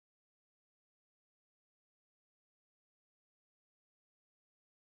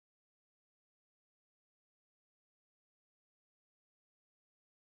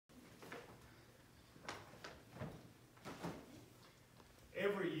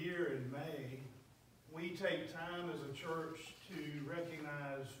year in May, we take time as a church to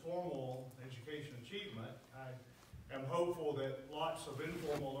recognize formal education achievement. I am hopeful that lots of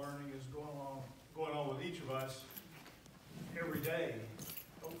informal learning is going on with each of us every day.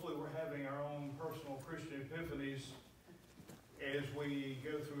 Hopefully we're having our own personal Christian epiphanies as we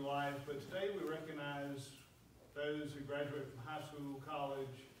go through life. But today we recognize those who graduate from high school,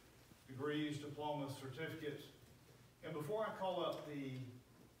 college, degrees, diplomas, certificates. And before I call up the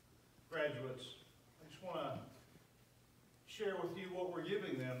graduates, I just want to share with you what we're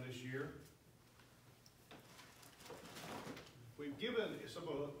giving them this year. We've given this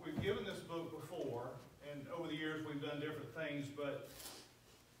book before, and over the years we've done different things, but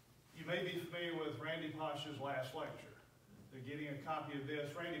you may be familiar with Randy Posh's last lecture. They're getting a copy of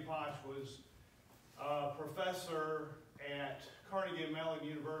this. Randy Posh was a professor at Carnegie Mellon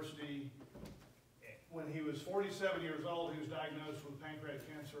University. When he was 47 years old, he was diagnosed with pancreatic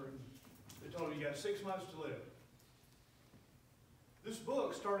cancer, and they told him he got 6 months to live. This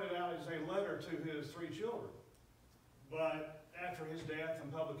book started out as a letter to his 3 children, but after his death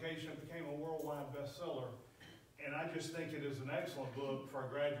and publication, it became a worldwide bestseller. And I just think it is an excellent book for our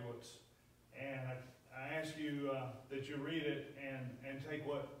graduates. And I ask you that you read it and take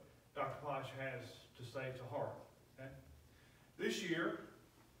what Dr. Posh has to say to heart. Okay? This year,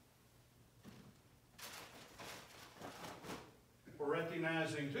 we're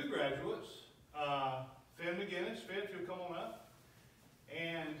recognizing 2 graduates. Finn McGinnis. Finn, if you'll come on up.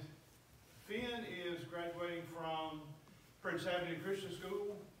 And Finn is graduating from Prince Avenue Christian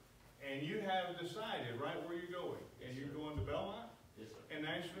School. And you have decided, right, where you're going. And you're going to Belmont? Yes, sir. In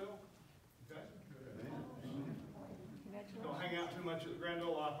Nashville? Okay. Don't hang out too much at the Grand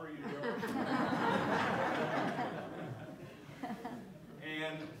Ole Opry.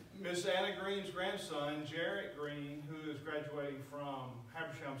 And Miss Anna Green's grandson, Jarrett Green, who is graduating from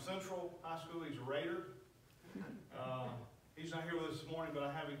Habersham Central High School. He's a Raider. He's not here with us this morning, but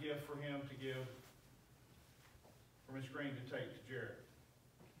I have a gift for him to give for Miss Green to take to Jarrett.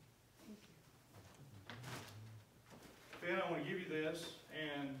 Finn, I want to give you this,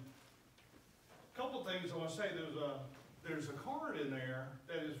 and a couple of things I want to say. There's a card in there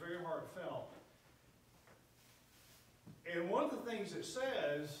that is very heartfelt. And one of the things it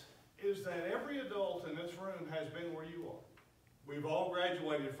says is that every adult in this room has been where you are. We've all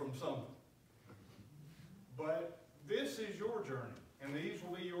graduated from something. But this is your journey, and these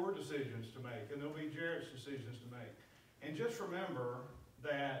will be your decisions to make, and they'll be Jarrett's decisions to make. And just remember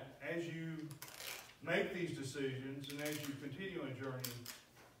that as you make these decisions and as you continue a journey,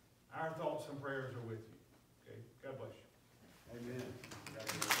 our thoughts and prayers are with you. Okay? God bless you. Amen.